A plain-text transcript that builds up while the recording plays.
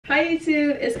Hi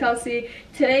YouTube, it's Kelsey.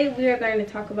 Today we are going to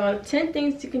talk about 10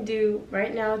 things you can do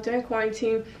right now during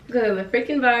quarantine because of the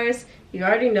freaking virus. You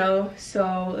already know,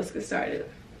 so let's get started.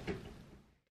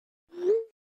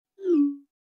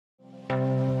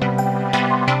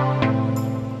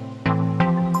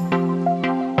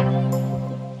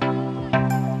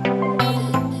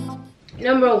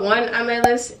 Number 1 on my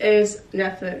list is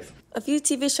Netflix. A few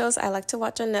TV shows I like to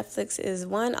watch on Netflix is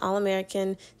one, All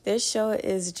American. This show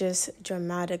is just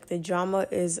dramatic. The drama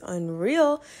is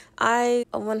unreal. I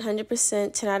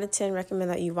 100% 10 out of 10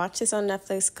 recommend that you watch this on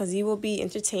Netflix because you will be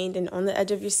entertained and on the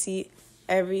edge of your seat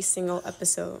every single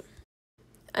episode.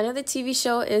 Another TV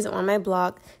show is On My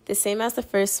Block, the same as the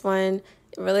first one.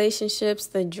 Relationships,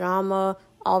 the drama,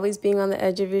 always being on the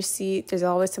edge of your seat. There's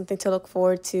always something to look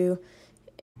forward to.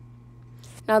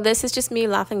 Now, this is just me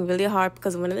laughing really hard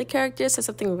because one of the characters said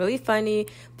something really funny,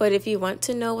 but if you want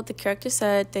to know what the character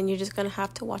said, then you're just going to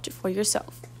have to watch it for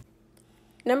yourself.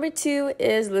 Number 2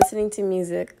 is listening to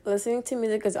music. Listening to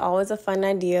music is always a fun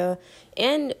idea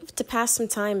and to pass some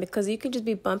time because you can just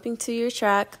be bumping to your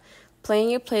track,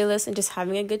 playing your playlist, and just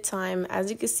having a good time.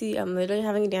 As you can see, I'm literally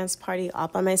having a dance party all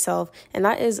by myself, and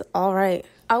that is all right.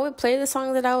 I would play the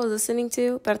song that I was listening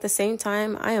to, but at the same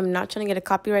time, I am not trying to get a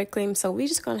copyright claim, so we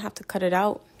just gonna have to cut it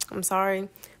out. I'm sorry,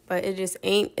 but it just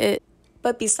ain't it.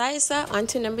 But besides that, on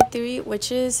to number 3,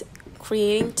 which is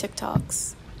creating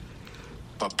TikToks.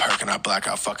 But perking up,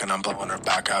 blackout, fucking, I'm blowing her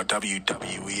back out.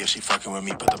 WWE, if she fucking with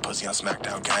me, put the pussy on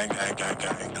SmackDown. Gang, gang, gang,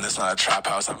 gang. And this not a trap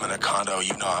house, I'm in a condo.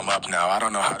 You know I'm up now. I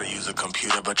don't know how to use a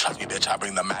computer, but trust me, bitch, I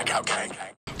bring the Mac out. Gang,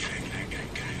 gang. Gang, gang, gang,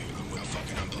 gang. I'm well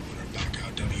fucking, I'm blowing her back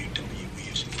out. WWE,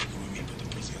 if she fucking with me, put the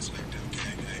pussy on SmackDown.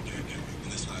 Gang, gang, gang, gang.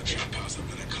 And this not a trap house, I'm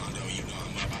in a condo. You know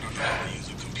I'm up. I don't know how to use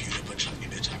a computer, but trust me,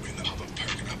 bitch, I bring the pop up,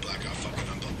 perking up, blackout, fucking,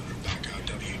 I'm blowing her back out.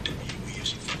 WWE, if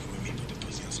she fucking with me, put the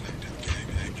pussy on SmackDown. Gang,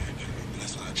 gang, gang, gang. And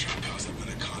that's not a trap house, I'm in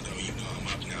a condo. You know I'm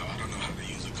up now. I don't know how to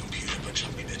use a computer, but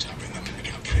trust me, bitch, I bring the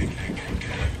Mac out. Gang, gang, gang,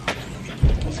 gang. I'm blowing me, put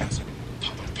the pussy on SmackDown.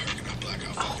 Pop up, perking up,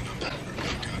 blackout, fucking, I'm blowing her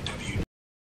back out.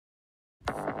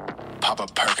 Pop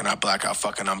up, perking up, blackout,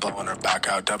 fucking, I'm blowing her back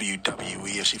out.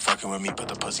 WWE, if she fucking with me, put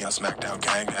the pussy on SmackDown.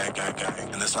 Gang, gang, gang,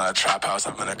 gang. And this not a trap house,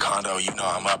 I'm in a condo. You know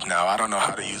I'm up now. I don't know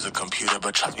how to use a computer,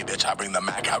 but trust me, bitch, I bring the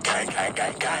Mac out. Gang, gang,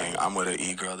 gang, gang. I'm with an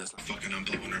E-girl. This fucking, I'm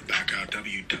blowing her back out.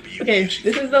 WWE. Okay,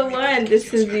 this is the one.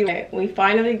 This is the one. We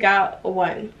finally got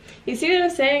one. You see what I'm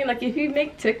saying? Like, if you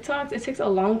make TikToks, it takes a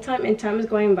long time and time is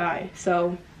going by.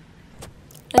 So.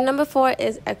 And number 4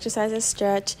 is exercise and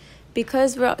stretch.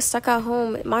 Because we're stuck at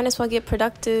home, might as well get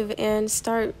productive and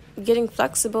start getting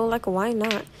flexible. Like, why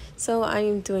not? So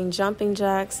I'm doing jumping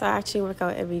jacks. I actually work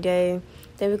out every day.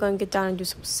 Then we're going to get down and do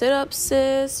some sit-ups,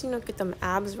 sis. You know, get them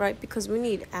abs right because we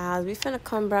need abs. We finna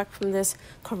come back from this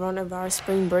coronavirus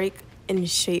spring break in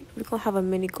shape. We're going to have a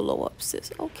mini glow-up, sis.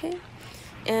 Okay.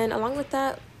 And along with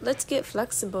that, let's get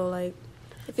flexible. Like,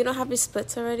 if you don't have your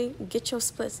splits already, get your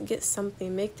splits. Get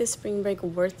something. Make this spring break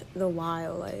worth the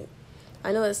while. Like,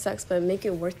 I know it sucks, but make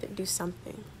it worth it. Do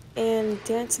something. And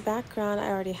dance background, I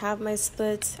already have my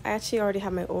splits. I actually already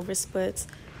have my over splits.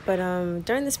 But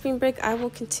during the spring break, I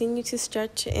will continue to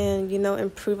stretch and, you know,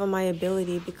 improve on my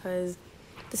ability because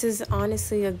this is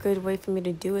honestly a good way for me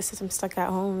to do it since I'm stuck at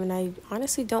home and I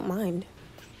honestly don't mind.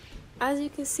 As you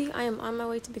can see, I am on my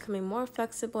way to becoming more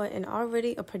flexible and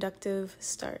already a productive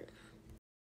start.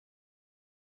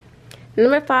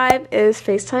 Number 5 is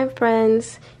FaceTime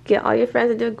friends. Get all your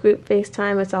friends to do a group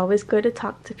FaceTime. It's always good to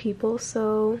talk to people,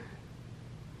 so.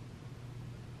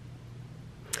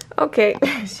 Okay,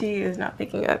 she is not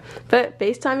picking up. But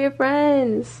FaceTime your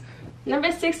friends.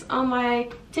 Number 6 on my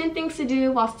 10 things to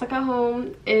do while stuck at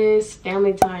home is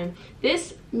family time.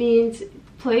 This means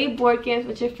play board games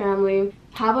with your family,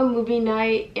 have a movie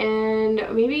night, and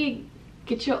maybe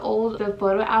get your old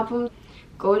photo albums,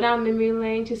 go down memory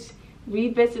lane, just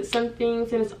revisit some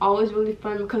things. And it's always really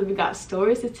fun because we got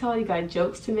stories to tell, you got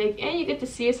jokes to make, and you get to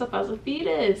see yourself as a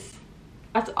fetus.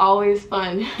 That's always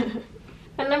fun.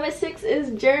 And number 6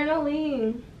 is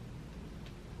journaling.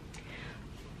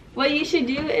 What you should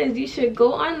do is you should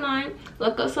go online,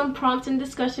 look up some prompts and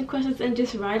discussion questions, and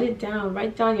just write it down.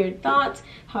 Write down your thoughts,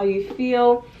 how you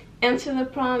feel, answer the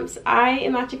prompts. I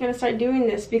am actually going to start doing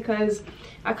this because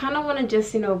I kind of want to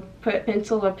just, you know, put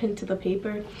pencil or pen to the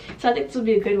paper. So I think this will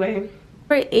be a good way.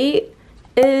 Number 8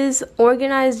 is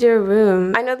organize your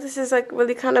room. I know this is like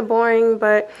really kind of boring,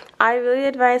 but I really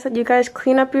advise that you guys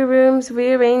clean up your rooms,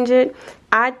 rearrange it,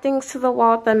 add things to the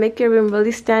wall that make your room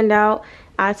really stand out,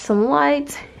 add some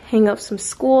lights, hang up some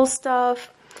school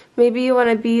stuff. Maybe you want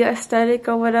to be aesthetic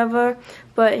or whatever,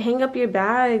 but hang up your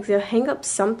bags or hang up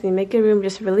something, make your room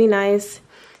just really nice.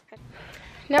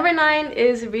 Number 9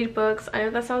 is read books. I know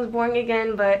that sounds boring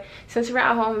again, but since we're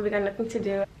at home and we got nothing to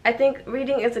do, I think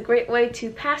reading is a great way to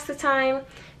pass the time.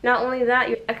 Not only that,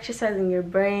 you're exercising your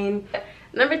brain.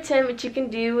 Number 10, what you can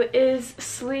do is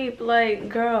sleep. Like,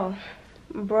 girl,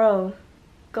 bro,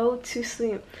 go to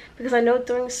sleep. Because I know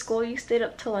during school you stayed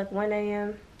up till like 1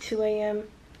 a.m., 2 a.m.,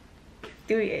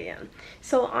 3 a.m.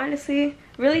 So honestly,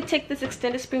 really take this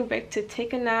extended spring break to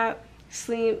take a nap,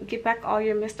 sleep, get back all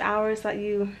your missed hours that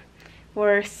you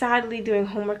were sadly doing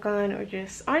homework on, or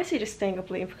just honestly just staying up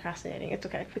late and procrastinating. It's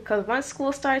okay, because once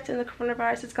school starts and the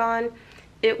coronavirus is gone,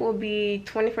 it will be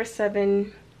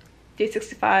 24/7,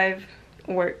 365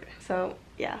 work. So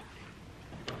yeah,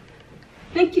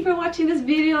 thank you for watching this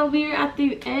video. We are at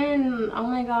the end. Oh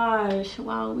my gosh,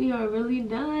 wow, we are really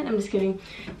done. I'm just kidding.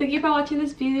 Thank you for watching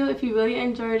this video. If you really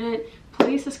enjoyed it,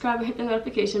 please subscribe and hit the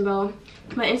notification bell.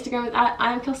 My Instagram is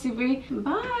 @IamKelsiBri.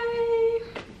 Bye.